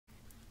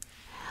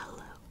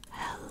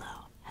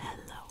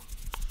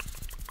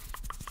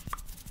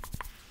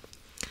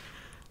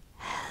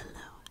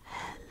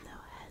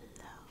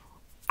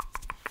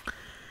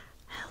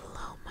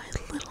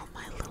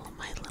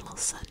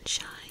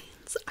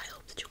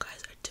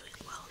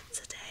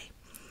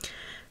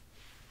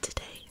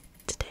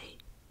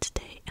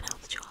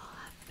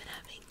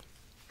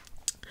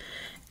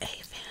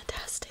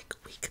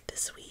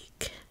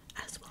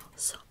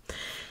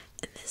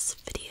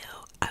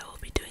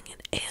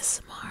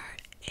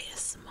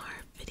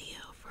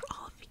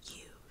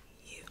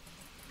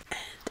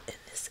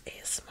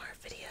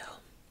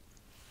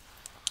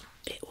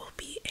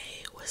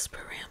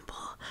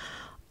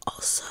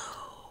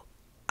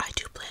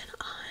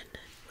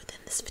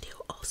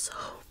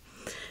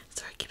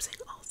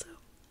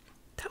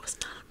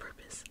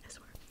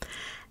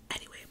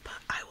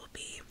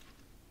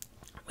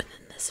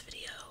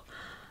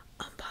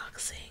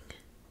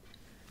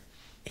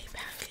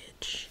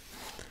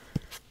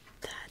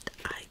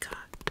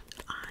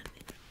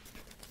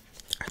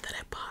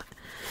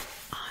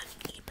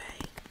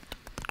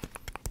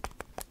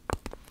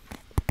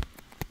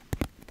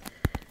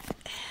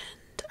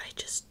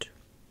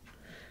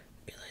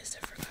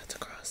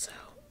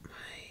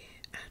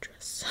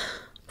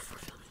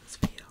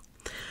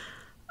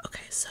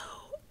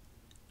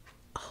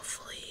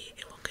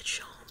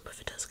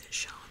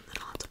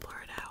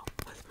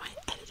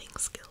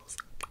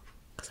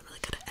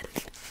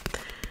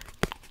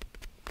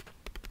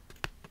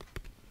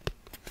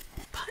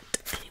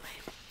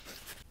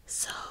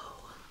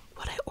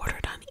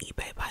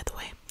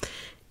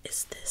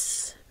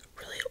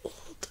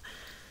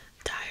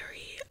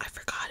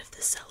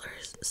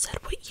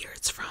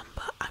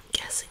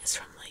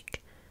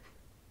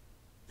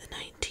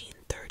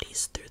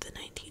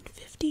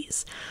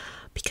50s,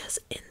 because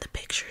in the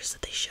pictures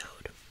that they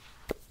showed,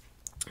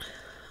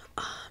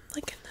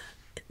 like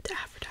to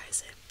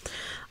advertise it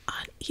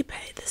on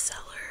eBay, the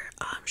seller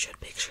showed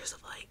pictures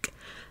of like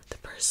the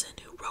person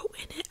who wrote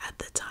in it at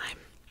the time.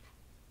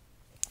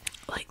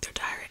 Like their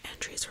diary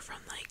entries were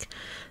from like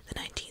the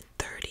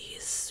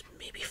 1930s,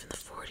 maybe from the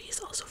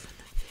 40s, also from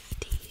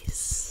the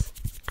 50s.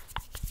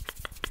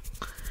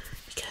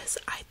 Because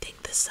I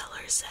think the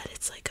seller said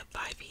it's like a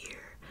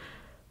 5-year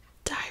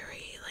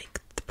diary.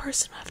 Like the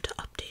person will have to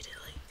update it.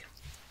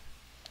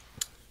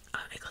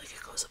 Like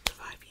it goes up to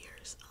 5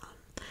 years.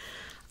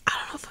 I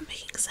don't know if I'm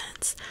making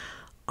sense.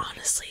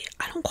 Honestly,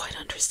 I don't quite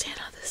understand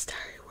how this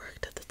diary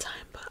worked at the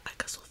time, but I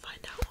guess we'll find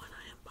out when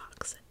I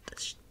unbox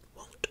it,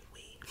 won't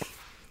we?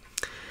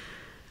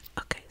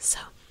 Okay, so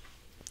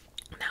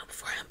now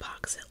before I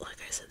unbox it,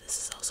 like I said, this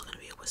is also going to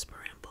be a whisper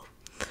ramble.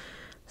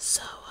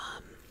 So,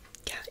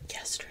 yeah,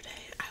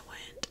 yesterday I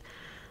went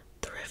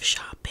thrift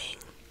shopping,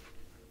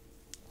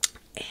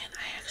 and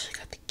I actually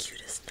got the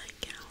cutest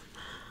nightgown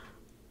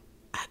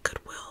at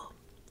Goodwill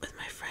with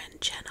my friend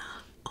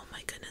Jenna. Oh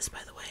my goodness, by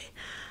the way,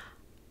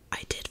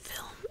 I did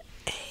film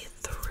a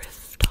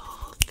thrift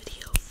haul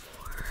video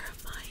for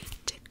my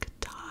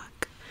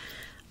TikTok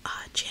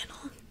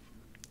channel.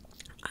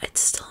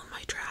 It's still in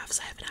my drafts.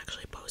 I haven't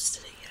actually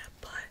posted it yet,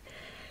 but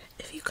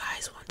if you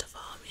guys want to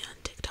follow me on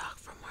TikTok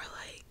for more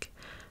like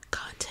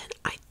content,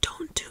 I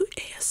don't do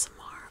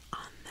ASMR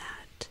on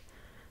that,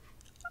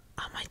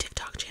 on my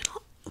TikTok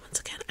channel. Once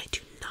again, I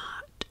do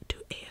not do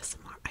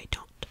ASMR. I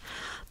don't,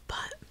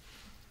 but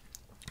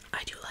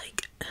I do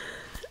like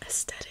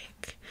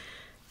aesthetic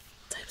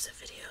types of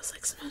videos.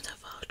 Like sometimes I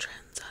follow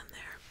trends on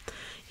there,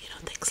 you know,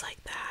 things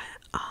like that.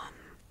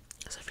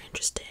 So if you're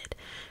interested,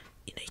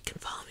 you know, you can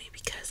follow me,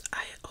 because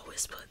I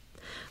always put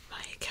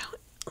my account,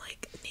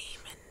 like,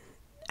 name and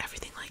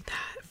everything like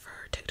that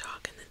for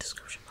TikTok in the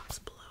description box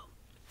below.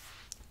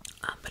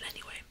 But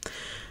anyway,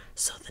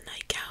 so the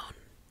nightgown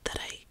that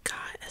I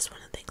got as one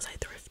of the things I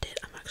thrifted,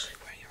 I'm actually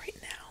wearing it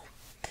right now.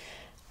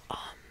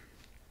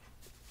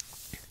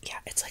 Yeah,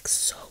 it's like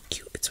so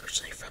cute. It's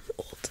originally from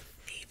Old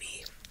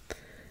Navy,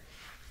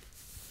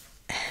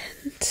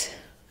 and it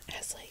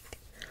has like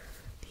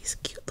these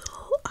cute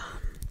little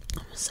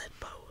almost said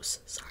bows,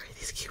 sorry,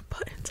 these cute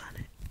buttons on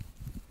it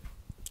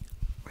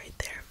right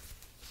there.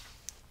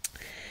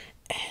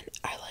 And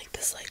I like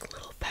this like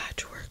little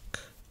patchwork,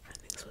 I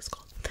think that's what it's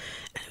called.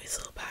 Anyways,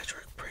 little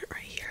patchwork print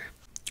right here.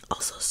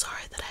 Also,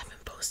 sorry that I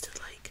haven't posted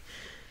like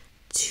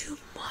too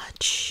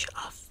much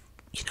of,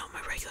 you know,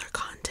 my regular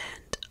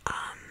content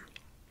on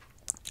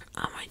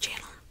my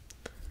channel.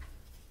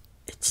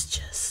 It's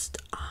just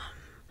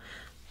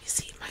you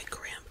see, my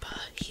grandpa,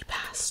 he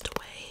passed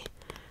away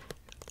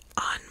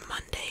on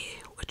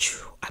Monday, which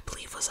I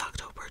believe was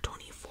October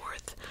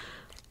 24th.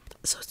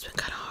 So it's been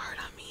kind of hard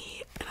on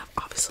me, and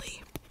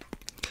obviously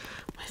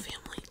my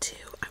family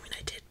too. I mean,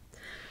 I did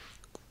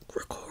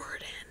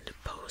record and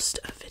post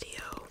a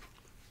video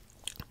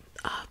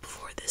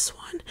before this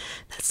one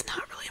that's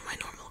not really my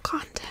normal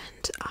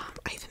content.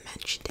 I even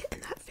mentioned it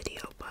in that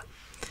video, but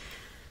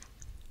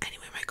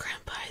anyway, my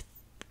grandpa, I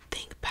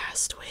think,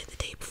 passed away the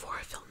day before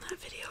I filmed that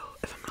video,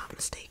 if I'm not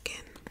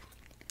mistaken.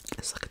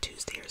 It's like a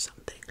Tuesday or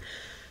something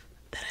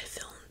that I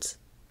filmed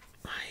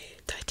my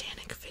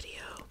Titanic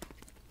video.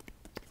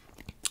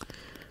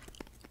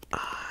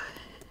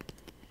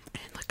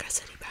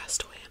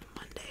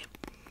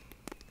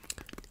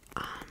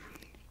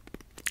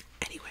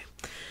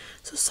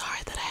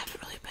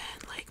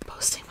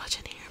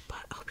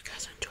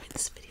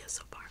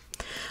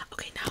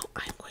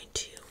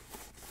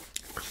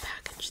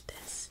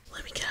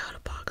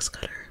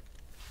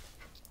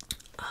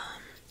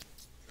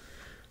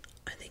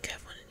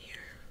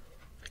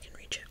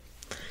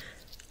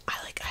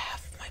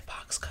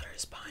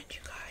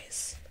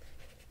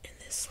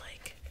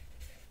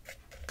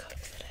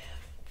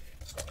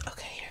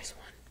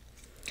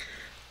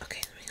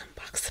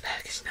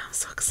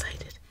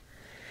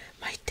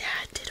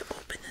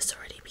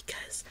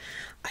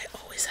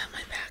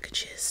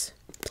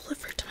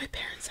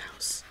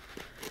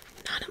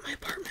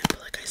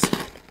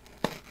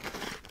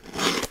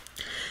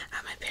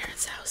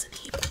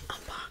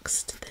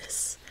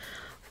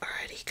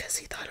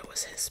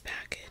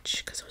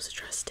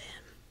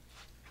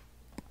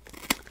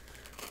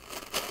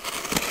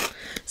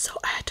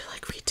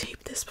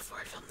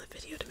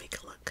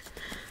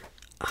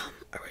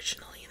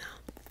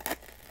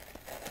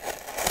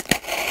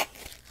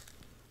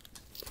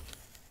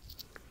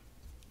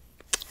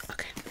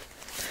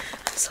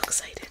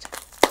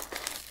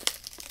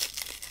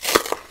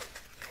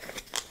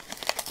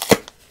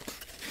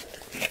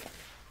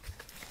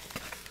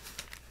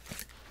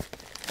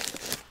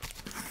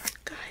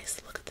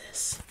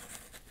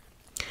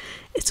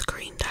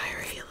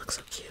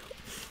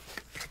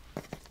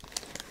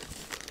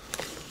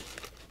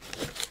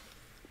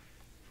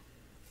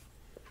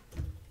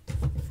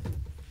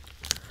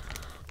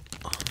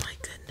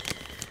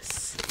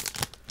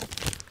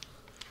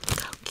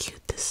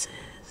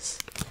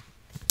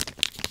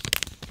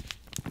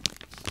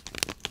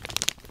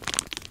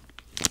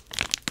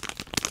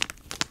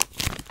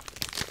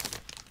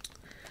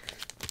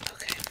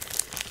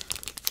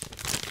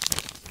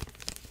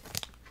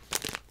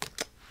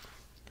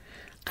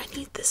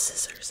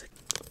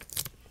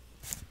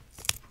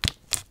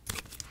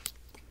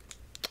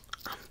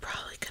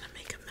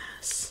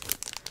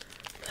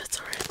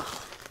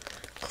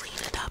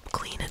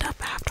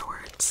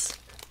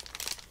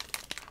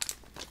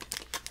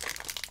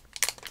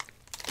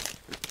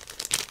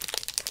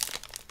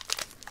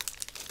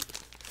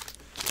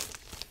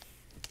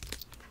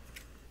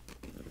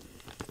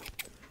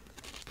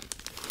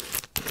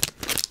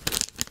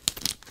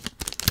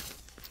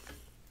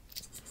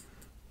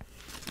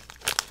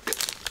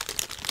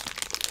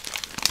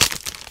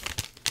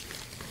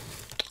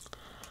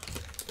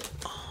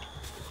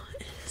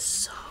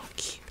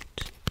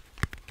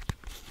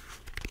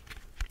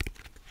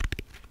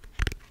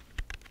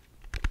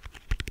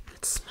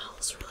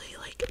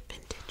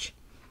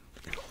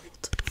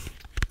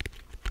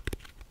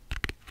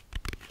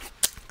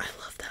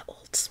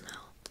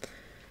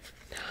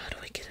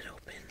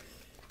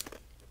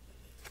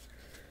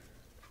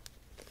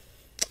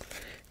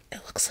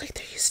 looks like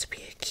there used to be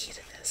a key to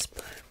this,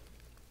 but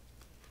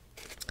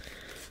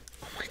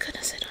oh my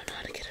goodness, I don't know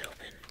how to get it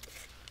open.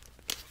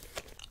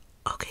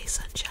 Okay,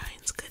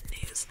 sunshines, good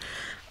news.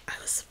 I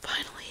was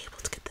finally able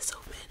to get this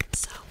open,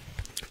 so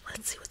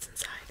let's see what's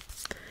inside.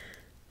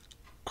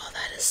 Oh,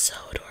 that is so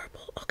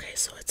adorable. Okay,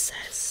 so it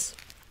says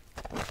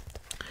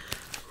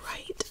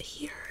right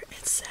here,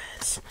 it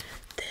says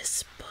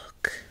this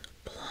book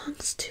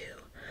belongs to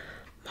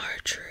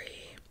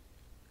Marjorie,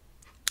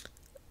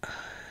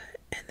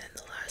 and then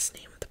the last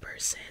name of the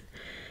person,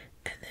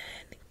 and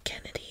then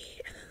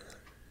Kennedy, and then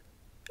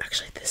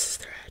actually this is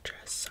their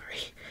address,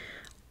 sorry.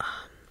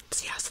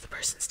 So yeah, so the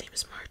person's name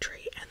is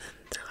Marjorie, and then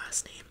their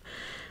last name,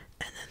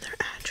 and then their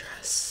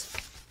address.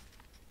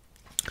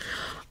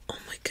 Oh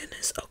my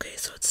goodness. Okay,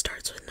 so it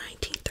starts with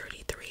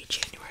 1933,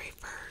 January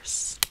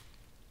 1st,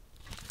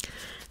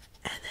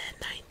 and then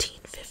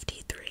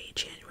 1953,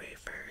 January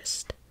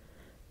 1st,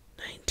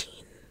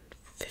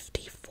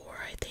 1954,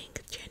 I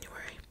think,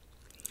 January,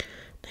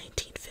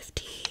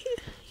 1950,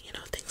 you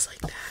know, things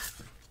like that.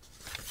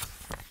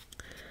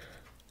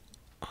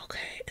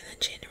 Okay, and then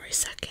January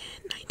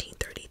 2nd,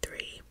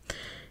 1933.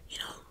 You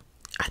know,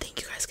 I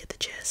think you guys get the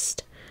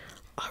gist.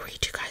 I'll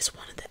read you guys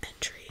one of the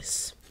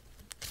entries.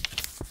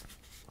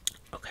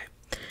 Okay,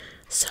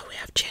 so we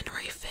have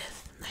January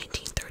 5th,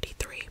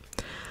 1933.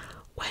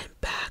 Went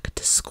back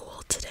to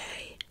school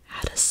today,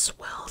 had a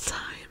swell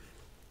time.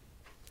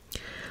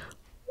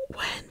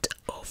 Went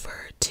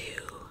over to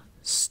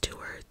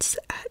Stewart's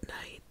at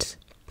night.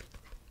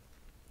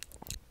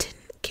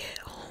 Didn't get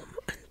home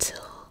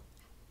until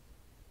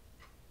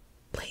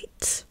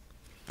late.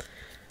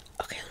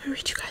 Okay, let me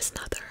read you guys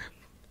another.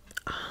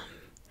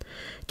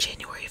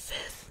 January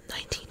 5th,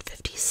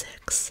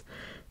 1956.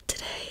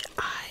 Today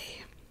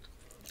I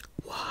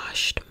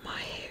washed my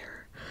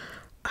hair.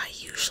 I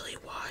usually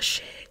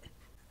wash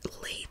it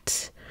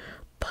late,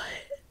 but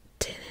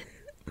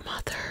didn't.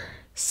 Mother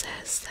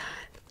says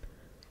that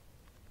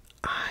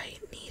I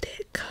need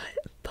it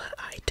cut, but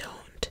I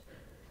don't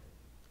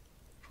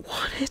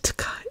want it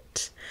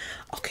cut.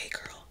 Okay,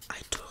 girl, I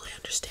totally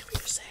understand what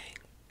you're saying.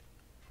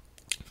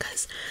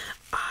 Because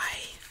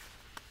I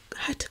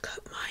had to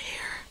cut my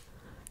hair.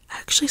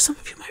 Actually, some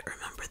of you might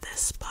remember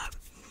this, but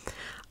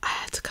I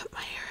had to cut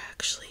my hair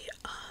actually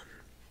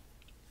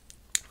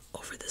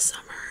over the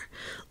summer,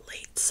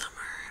 late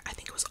summer. I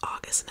think it was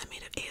August, and I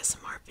made an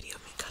ASMR video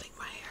of me cutting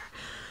my hair.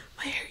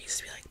 My hair used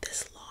to be like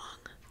this long,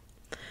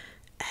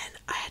 and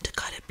I had to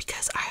cut it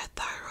because I had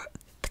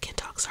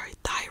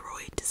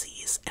thyroid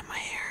disease, and my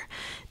hair,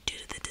 due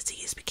to the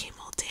disease, became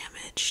all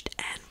damaged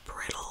and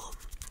brittle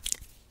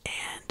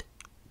and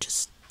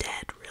just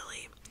dead,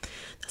 really.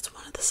 That's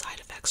one of the side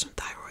effects from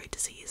thyroid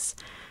disease.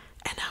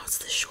 And now it's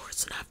this short,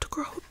 so now I have to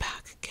grow it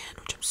back again,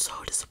 which I'm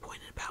so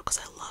disappointed about because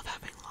I love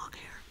having long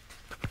hair.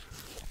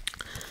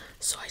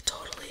 So I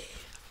totally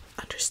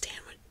understand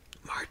what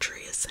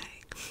Marjorie is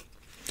saying.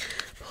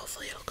 But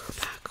hopefully it'll grow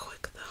back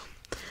quick,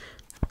 though.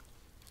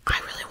 I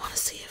really want to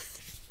see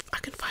if I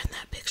can find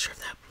that picture of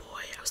that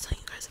boy I was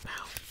telling you guys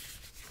about,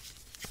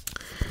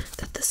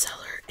 that the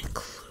seller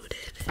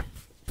included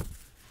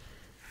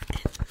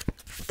in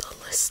the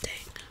listing.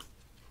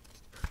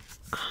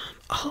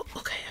 Oh,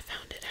 okay, I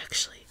found it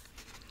actually.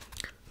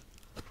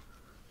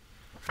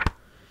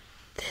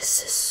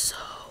 This is so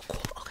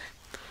cool. Okay,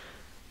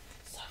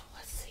 so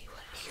let's see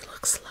what he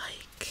looks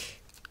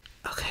like.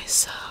 Okay,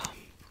 so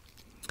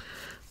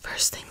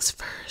first things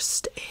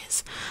first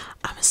is,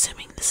 I'm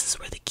assuming this is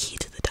where the key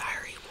to the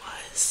diary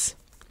was,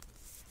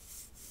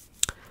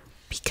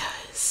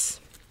 because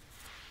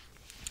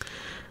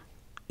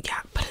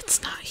yeah, but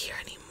it's not here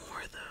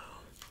anymore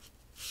though.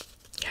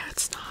 Yeah,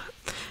 it's not.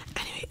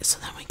 Anyway, so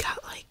then we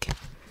got like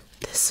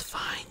this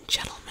fine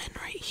gentleman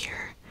right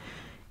here.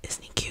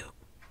 Isn't he cute?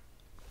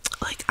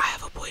 Like, I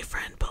have a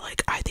boyfriend, but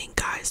like I think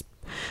guys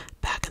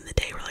back in the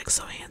day were like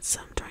so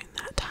handsome during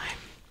that time.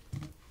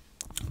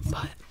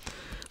 But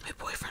my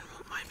boyfriend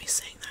won't mind me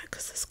saying that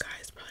because this guy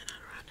is probably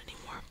not around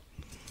anymore.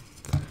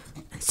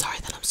 And sorry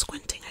that I'm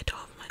squinting, I don't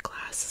have my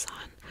glasses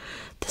on.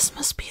 This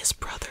must be his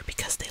brother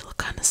because they look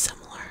kind of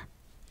similar.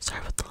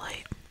 Sorry about the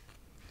light.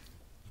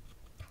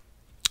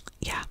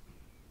 Yeah.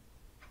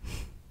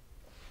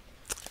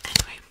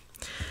 Anyway,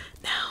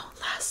 now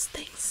last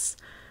things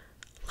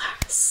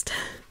last.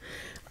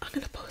 I'm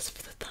gonna pose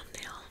for the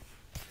thumbnail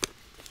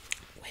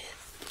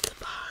with the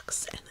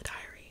box and the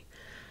diary.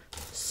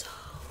 So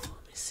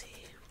let me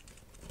see.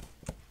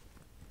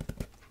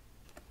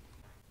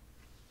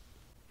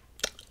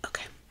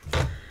 Okay,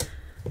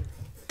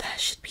 that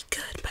should be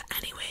good. But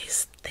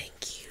anyways,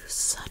 thank you,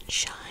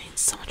 sunshine,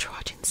 so much for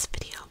watching this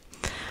video.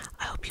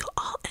 I hope you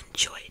all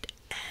enjoyed,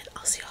 and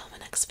I'll see you all in my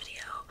next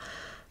video.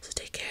 So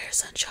take care,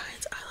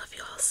 sunshines. I love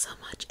you all so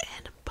much,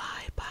 and